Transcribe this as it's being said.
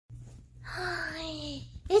Hi,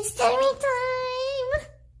 it's Temmie time!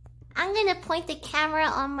 I'm gonna point the camera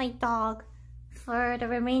on my dog for the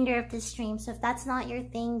remainder of the stream, so if that's not your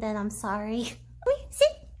thing, then I'm sorry. Wait, sit!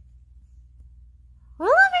 Roll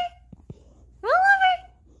over! Roll over!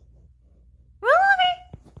 Roll over!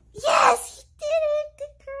 Yes, he did it!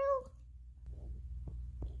 Good girl!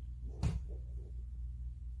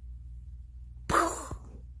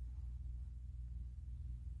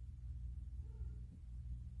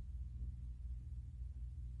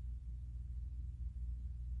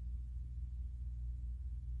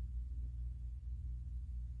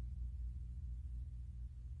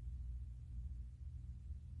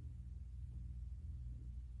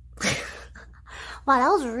 Wow, that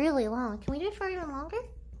was really long. Can we do it for even longer?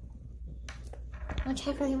 Wanna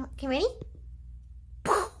try for even? Okay, ready?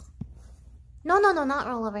 No, not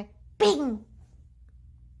roll over. Bing!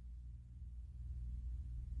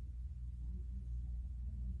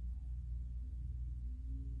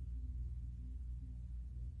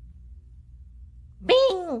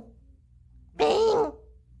 Bing! Bing!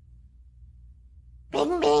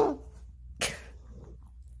 Bing, bing!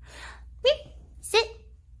 Beep. Sit.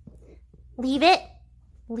 Leave it.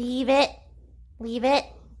 Leave it. Leave it.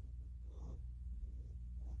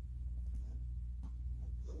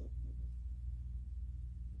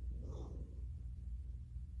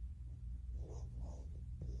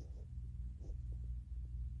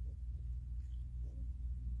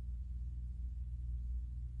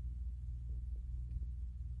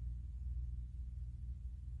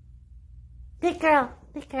 Good girl.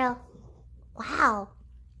 Good girl. Wow.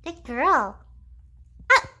 Good girl.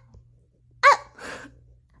 Up. Up.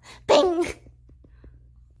 Bing.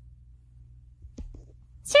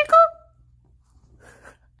 Circle.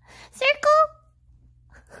 Circle.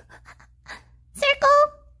 Circle.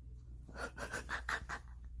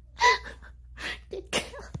 Good girl.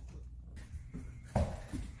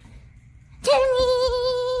 Temmie.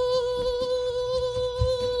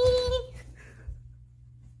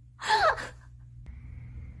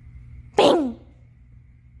 Bing.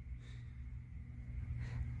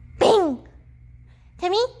 Bing.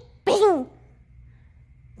 Temmie. Bing.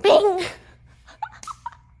 Bing.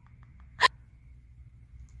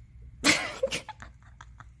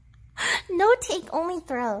 No take, only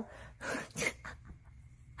throw.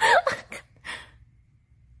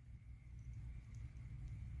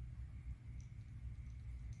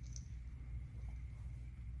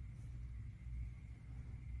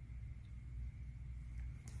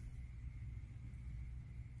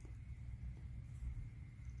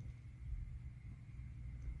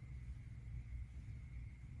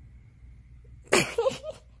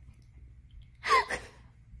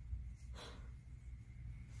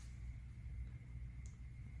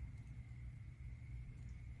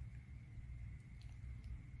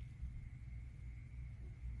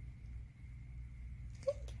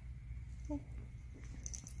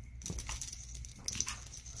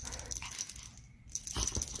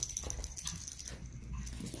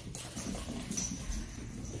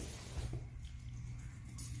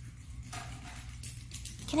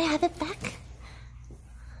 Can I have it back?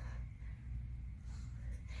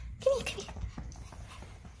 Come here, come here.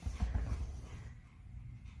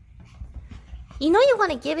 You know you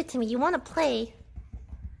want to give it to me. You want to play.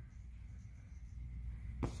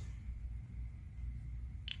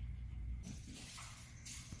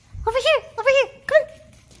 Over here, over here. Come on.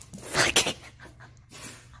 Fuck.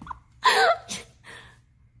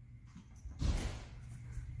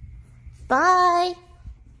 Bye.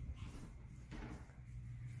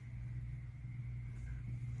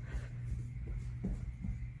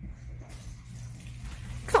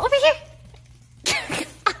 Come over here.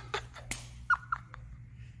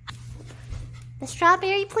 The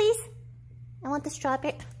strawberry, please. I want the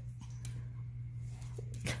strawberry.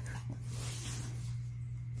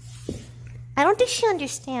 I don't think she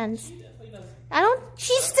understands.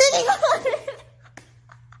 She's sitting on it.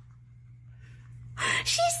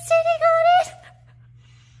 She's sitting on it.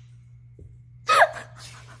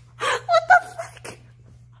 What the fuck?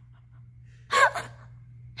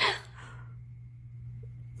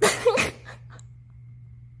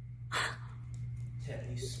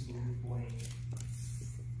 Teddy, smooth boy.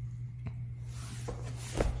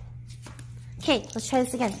 Okay, let's try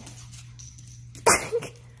this again.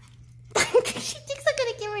 She thinks I'm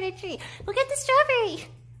gonna give her a treat. Look at the strawberry.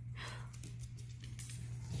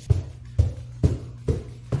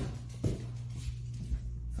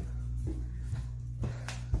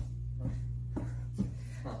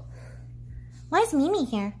 Why is Mimi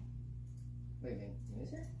here? Wait, Mimi's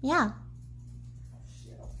here? Yeah. Oh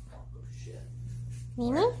shit, oh shit.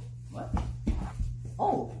 Mimi? What?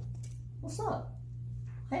 Oh! What's up?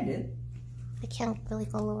 Hey, dude. I can't really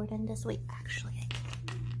go lower than this. Wait, actually, I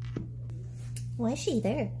can. Why is she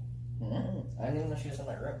there? I didn't even know she was in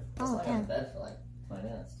my room. I was lying on the bed for like 20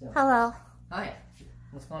 minutes, too. Hello. Hi.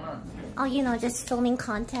 What's going on? Oh, you know, just filming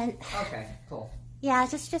content. Okay, cool. Yeah,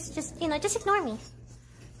 just you know, just ignore me.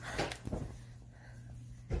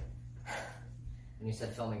 When you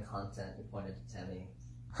said filming content, you pointed to Temmie.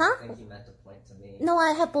 Huh? I think you meant to point to me. No,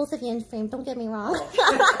 I have both of you in frame. Don't get me wrong.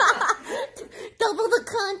 Double the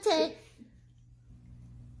content.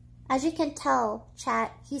 As you can tell,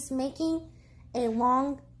 chat, he's making a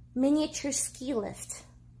long miniature ski lift.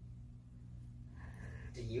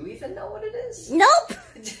 Do you even know what it is? Nope!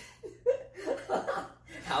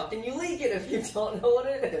 How can you leak it if you don't know what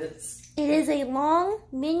it is? It is a long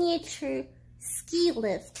miniature ski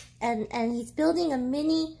lift, and he's building a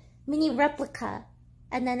mini replica,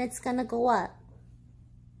 and then it's gonna go up.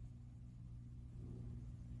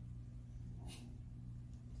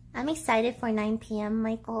 I'm excited for 9 p.m.,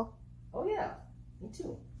 Michael. Oh yeah, me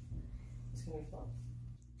too. It's gonna be fun.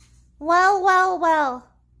 Well. Well, well.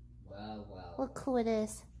 Look who it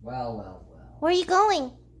is. Well. Where are you going?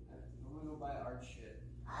 I'm gonna go buy art shit.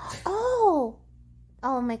 Oh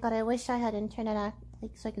my god, I wish I had internet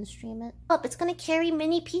like so I can stream it. Up, it's gonna carry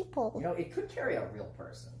many people. You know, it could carry a real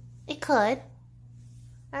person. It could.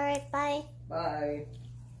 Alright, bye. Bye.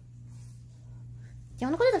 Do you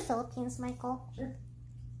wanna go to the Philippines, Michael? Sure.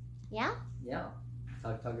 Yeah? Yeah.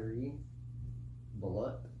 Tuggery,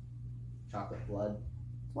 bullet, chocolate blood.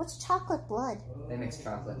 What's chocolate blood? They mix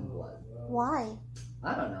chocolate and blood. Why?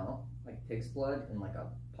 I don't know. Like pig's blood in like a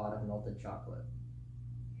pot of melted chocolate.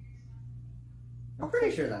 I'm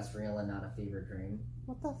pretty sure that's real and not a fever dream.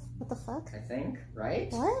 What the fuck? I think, right?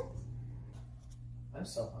 What? I'm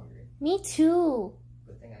so hungry. Me too.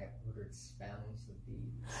 Good thing I ordered spam soup.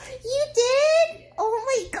 You did? Yeah.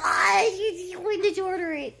 Oh my god! When did you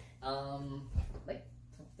order it? Like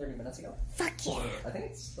 30 minutes ago. Fuck yeah! I think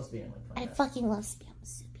it's supposed to be in like 20 I minutes. fucking love spam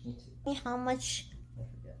soup. Me too. How much? I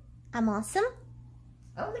forget. I'm awesome?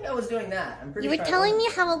 I don't think I was doing that. I'm pretty You were sure telling me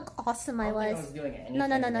I how awesome I don't think I was. was doing anything. No.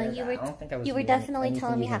 there You that- I don't think I was were doing definitely anything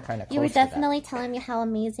telling me even how kinda you were close to that. definitely telling me how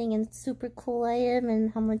amazing and super cool I am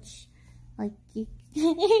and how much like you.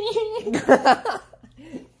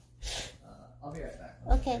 I'll be right back.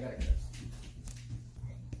 Okay. I gotta go.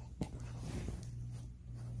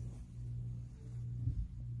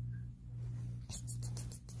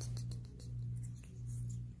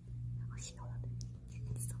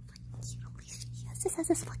 This has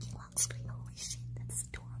this fucking loud screen. Holy shit, that's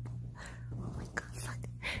adorable. Oh my god, fuck.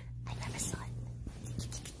 I never saw it.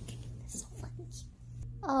 It's so fucking cute.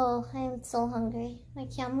 Oh, I am so hungry. I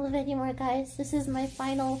can't move anymore, guys. This is my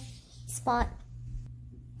final spot.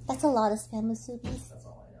 That's a lot of spam soupies. That's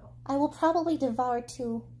all I know. I will probably devour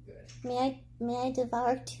 2. Good. May I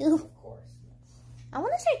devour 2? Of course. I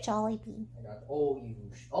want to try Jollibee. I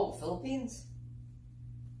got. Philippines.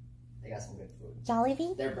 They got some good food.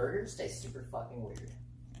 Jollibee? Their burgers taste super fucking weird.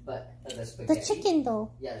 But the spaghetti. The chicken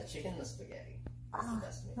though. Yeah, the chicken and the spaghetti. That's the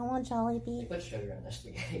best meat. I want They Jollibee. put sugar in their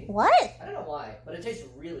spaghetti. What? I don't know why, but it tastes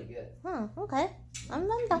really good. Okay.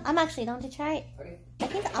 I'm actually down to try it. Okay. I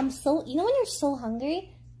think I'm so, you know when you're so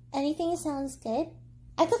hungry, anything sounds good?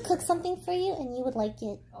 I could cook something for you and you would like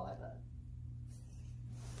it. Oh, I bet.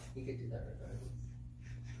 You could do that regardless.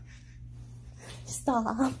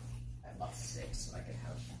 Stop. I bought 6, so I could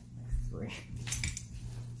have 3.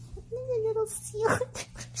 The little seal.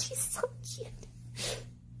 She's so cute.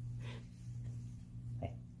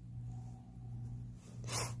 Hey.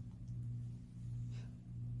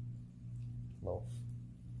 Loaf.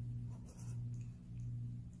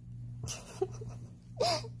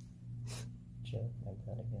 She look like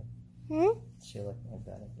that again. She look like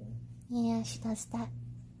that again. Yeah, she does that.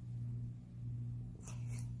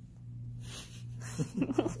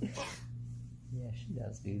 Yeah, she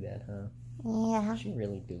does do that, huh? Yeah. She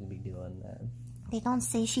really do be doing that. They don't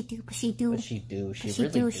say she do, but she do. But she do. She She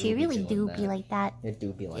really do. do. She really be do doing be that. like that. It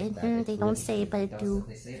do be like that. They It don't really say, but it do.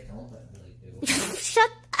 They say it don't, but it really do. Shut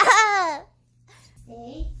up.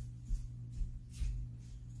 Stay.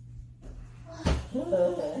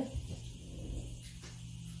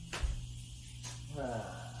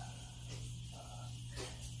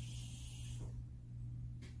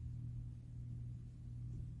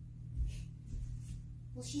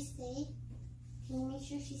 Will she stay? Can you make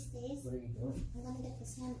sure she stays? What are you doing? I'm gonna get the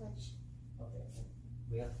sandwich. Okay.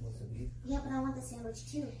 We have most of these. Yeah, but I want the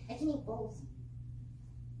sandwich too. I can eat both.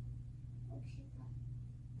 Okay.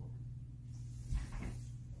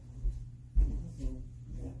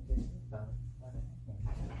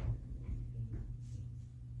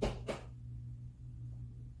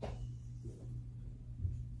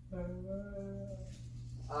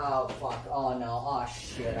 Oh fuck, oh no, oh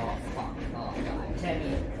shit, oh fuck, oh god,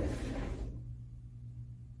 Temmie.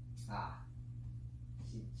 Ah.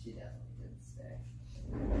 She definitely didn't stay.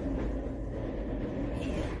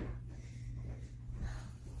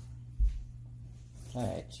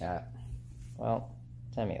 Alright, chat. Well,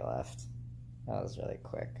 Temmie left. That was really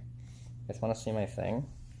quick. You guys want to see my thing?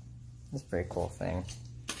 It's a pretty cool thing.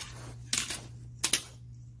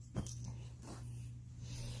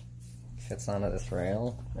 Fits onto this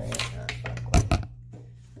rail, right?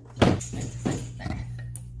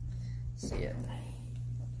 See it.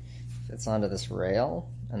 Fits onto this rail,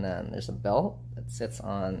 and then there's a belt that sits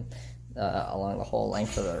on along the whole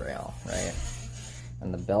length of the rail, right?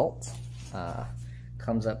 And the belt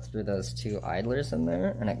comes up through those two idlers in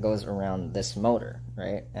there, and it goes around this motor,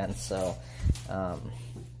 right? And so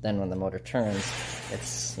then when the motor turns,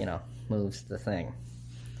 it's, you know, moves the thing.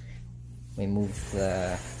 We move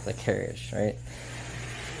the carriage, right?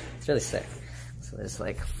 It's really sick. So there's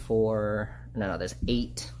like there's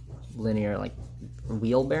 8 linear like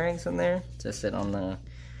wheel bearings in there to sit on the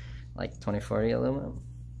like 2040 aluminum.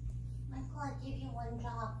 Michael, I'll give you one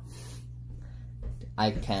job.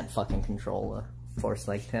 I can't fucking control a force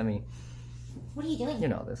like Temmie. What are you doing? You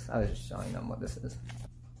know this. I was just showing them what this is.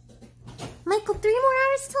 Michael, 3 more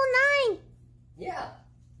hours till 9. Yeah.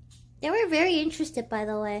 They were very interested, by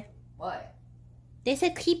the way. Why? They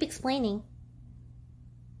said keep explaining.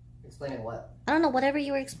 Explaining what? I don't know, whatever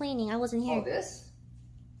you were explaining. I wasn't here. Oh, this?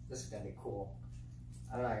 This is gonna be cool.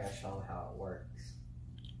 I'm not gonna show them how it works.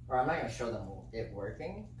 Or I'm not gonna show them it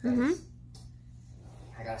working, because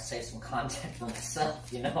I gotta save some content for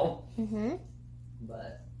myself, you know?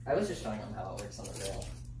 But I was just showing them how it works on the rail.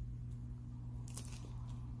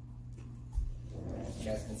 You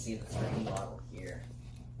guys can see the 3D model here.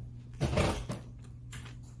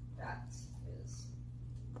 That is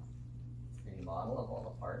a 3D model of all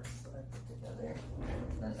the parts that I put together.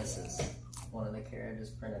 And then this is one of the carriages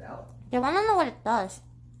printed out. They want to know what it does.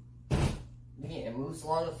 Yeah, it moves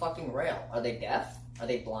along the fucking rail. Are they deaf? Are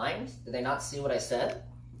they blind? Did they not see what I said?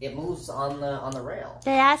 It moves on the rail.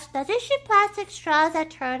 They asked, does it shoot plastic straws at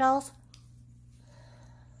turtles?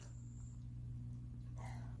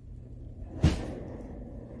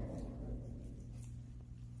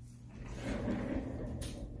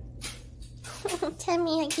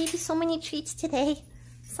 Temmie, I gave you so many treats today.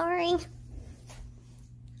 Sorry.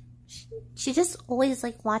 She just always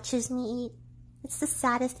like watches me eat. It's the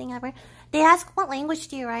saddest thing ever. They ask, what language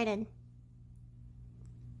do you write in?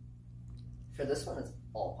 For this one, it's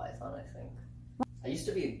all Python, I think. I used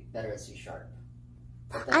to be better at C#.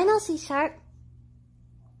 I know C#.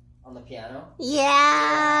 On the piano?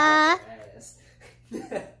 Yeah.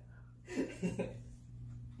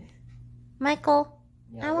 Michael,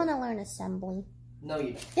 yeah, I want to learn assembly. No,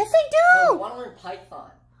 you don't. Yes, I do. No, you want to learn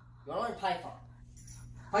Python. You want to learn Python.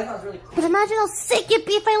 Python's really cool. But imagine how sick it'd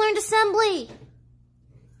be if I learned assembly.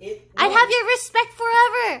 No, I'd have your respect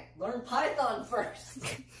forever. Learn Python first.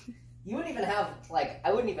 You wouldn't even have, like,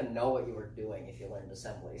 I wouldn't even know what you were doing if you learned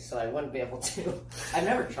assembly, so I wouldn't be able to. I've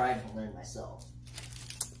never tried to learn myself.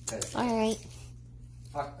 Alright.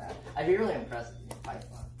 Fuck that. I'd be really impressed with your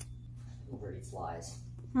Python. Uber Eats lies.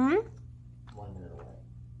 1 minute away.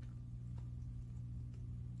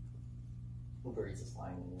 Uber Eats is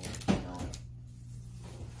lying in the know it.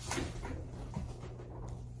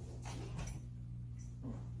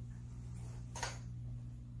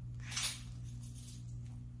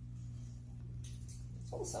 This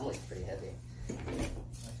whole assembly's pretty heavy.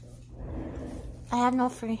 I have no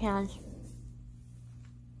free hands.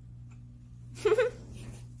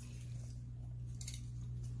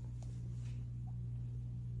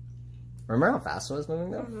 Remember how fast it was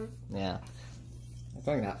moving though? Yeah. Not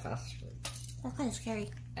going that fast. That's kind of scary.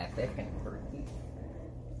 Epic and quirky.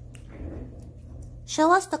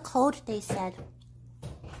 Show us the code they said.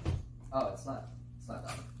 Oh, it's not done.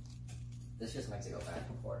 This just makes it go back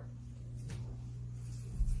and forth.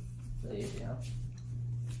 Really easy, huh?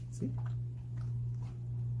 See?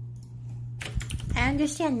 I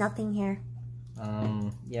understand nothing here.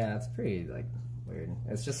 Yeah, it's pretty, like, weird.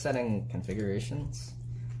 It's just setting configurations,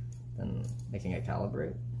 then making it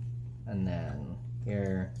calibrate, and then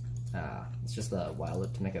here, it's just the while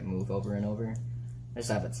loop to make it move over and over. I just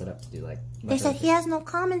have it set up to do, like... They said he has no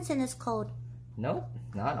comments in his code. Nope,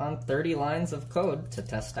 not on 30 lines of code to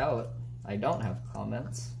test out. I don't have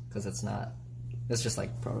comments, because it's not... It's just,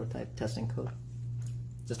 like, prototype testing code.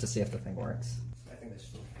 Just to see if the thing works. I think this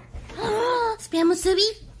should... Spam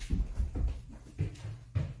Musubi?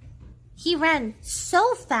 He ran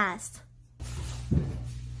so fast.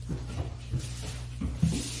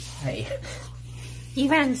 Hey. He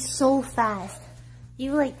ran so fast.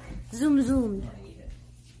 You like zoomed.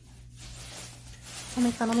 Oh my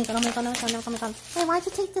god, oh my god, oh my god, oh my god, oh my god. Wait, why'd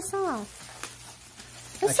you take this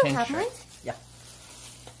off? You still have mine? Yeah.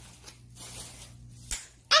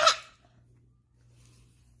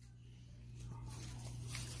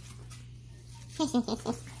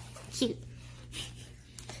 Cute.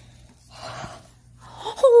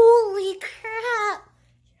 Holy crap!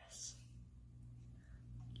 Yes.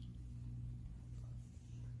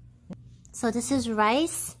 So this is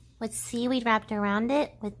rice with seaweed wrapped around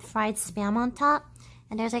it with fried spam on top.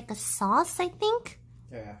 And there's like a sauce, I think.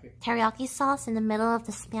 Teriyaki sauce in the middle of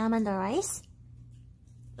the spam and the rice.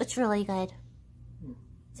 It's really good.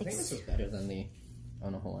 I think this is better than the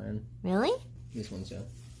on a Hawaiian. Really? These ones, yeah.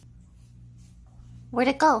 Where'd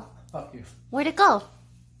it go? Fuck you. Where'd it go?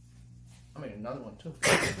 I made another one too.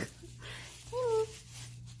 Temmie.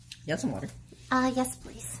 You have some water? Yes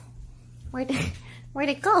please. Where'd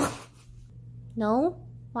it go? No?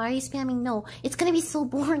 Why are you spamming no? It's gonna be so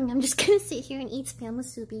boring. I'm just gonna sit here and eat spam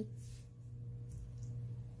musubi.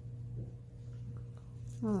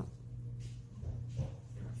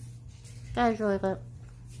 That is really good.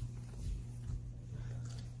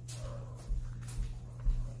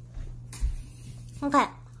 Okay.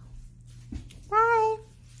 Bye.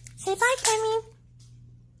 Say bye, Temmie.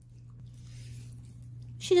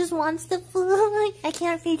 She just wants the food. I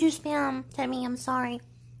can't feed you spam, Temmie. I'm sorry.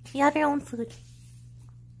 You have your own food.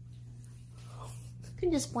 You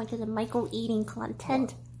can just point to the Michael eating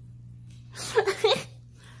content.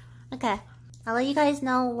 Okay. I'll let you guys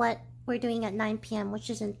know what we're doing at 9 p.m.,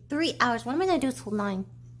 which is in 3 hours. What am I going to do till 9?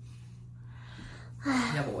 You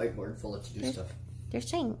have a whiteboard full of to-do stuff. They're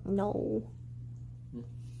saying no.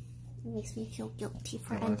 It makes me feel guilty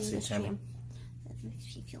for ending the stream. That makes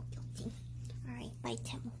me feel guilty. Alright, bye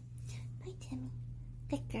Temmie. Bye Temmie.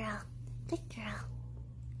 Good girl. Good girl.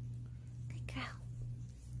 Good girl.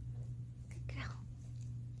 Good girl.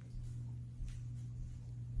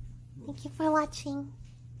 Thank you for watching.